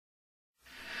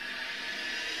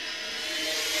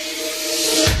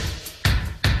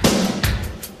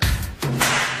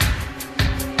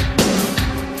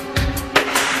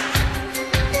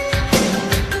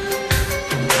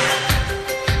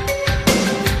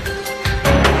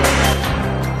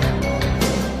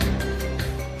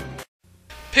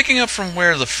picking up from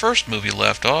where the first movie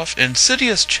left off,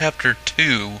 Insidious Chapter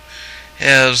 2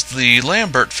 has the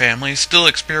Lambert family still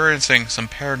experiencing some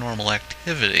paranormal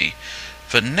activity,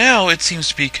 but now it seems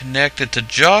to be connected to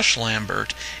Josh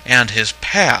Lambert and his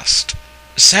past.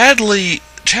 Sadly,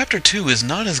 Chapter 2 is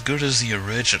not as good as the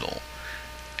original,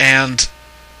 and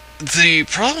the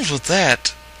problems with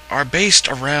that are based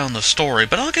around the story,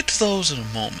 but I'll get to those in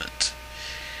a moment.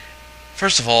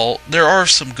 First of all, there are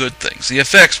some good things. The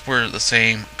effects were the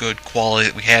same good quality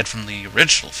that we had from the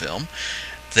original film.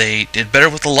 They did better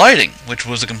with the lighting, which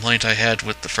was a complaint I had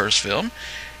with the first film,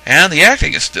 and the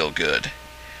acting is still good.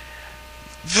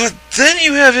 But then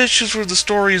you have issues where the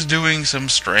story is doing some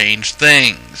strange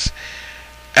things,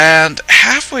 and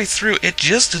halfway through it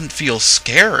just didn't feel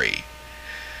scary.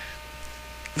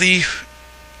 The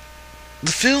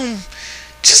film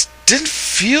just didn't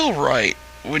feel right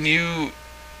when you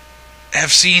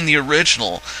have seen the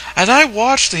original. And I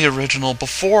watched the original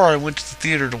before I went to the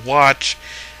theater to watch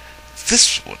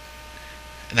this one.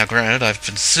 Now granted, I've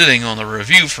been sitting on the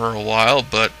review for a while,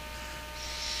 but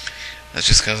that's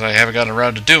just because I haven't gotten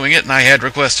around to doing it and I had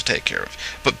requests to take care of.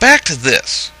 But back to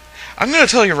this. I'm going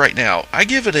to tell you right now, I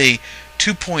give it a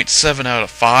 2.7 out of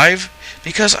 5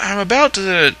 because I'm about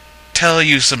to tell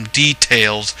you some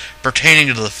details pertaining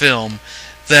to the film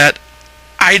that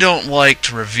I don't like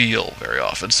to reveal very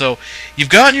often. So, you've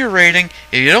gotten your rating.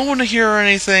 If you don't want to hear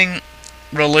anything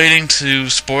relating to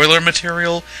spoiler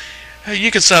material, you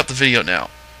can stop the video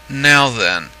now. Now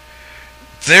then,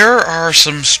 there are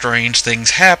some strange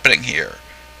things happening here.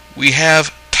 We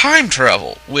have time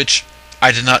travel, which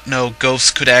I did not know ghosts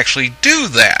could actually do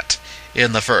that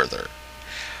in the further.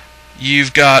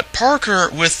 You've got Parker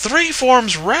with 3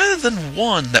 forms rather than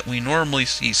 1 that we normally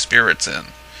see spirits in.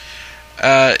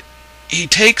 He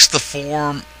takes the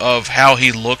form of how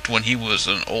he looked when he was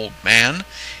an old man.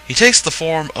 He takes the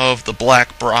form of the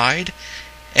Black Bride,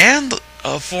 and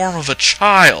a form of a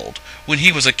child when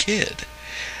he was a kid.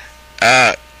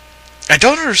 I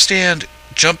don't understand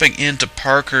jumping into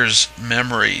Parker's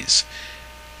memories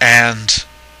and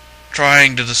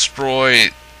trying to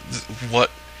destroy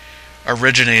what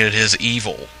originated his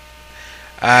evil.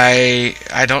 I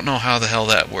don't know how the hell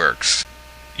that works.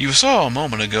 You saw a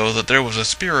moment ago that there was a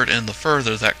spirit in the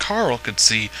further that Carl could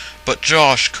see, but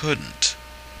Josh couldn't.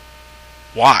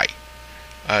 Why?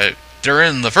 They're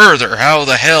in the further. How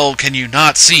the hell can you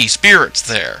not see spirits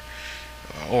there?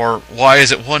 Or why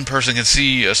is it one person can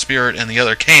see a spirit and the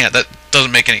other can't? That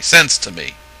doesn't make any sense to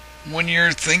me. When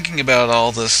you're thinking about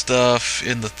all this stuff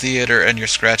in the theater and you're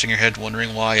scratching your head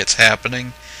wondering why it's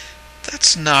happening,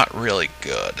 that's not really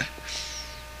good.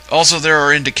 Also, there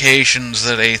are indications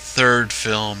that a third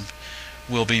film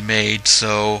will be made,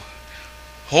 so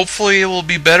hopefully it will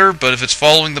be better, but if it's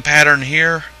following the pattern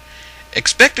here,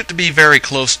 expect it to be very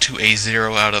close to a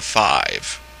 0 out of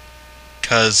 5.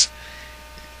 'Cause,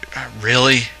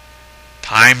 really?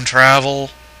 Time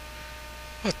travel?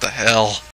 What the hell?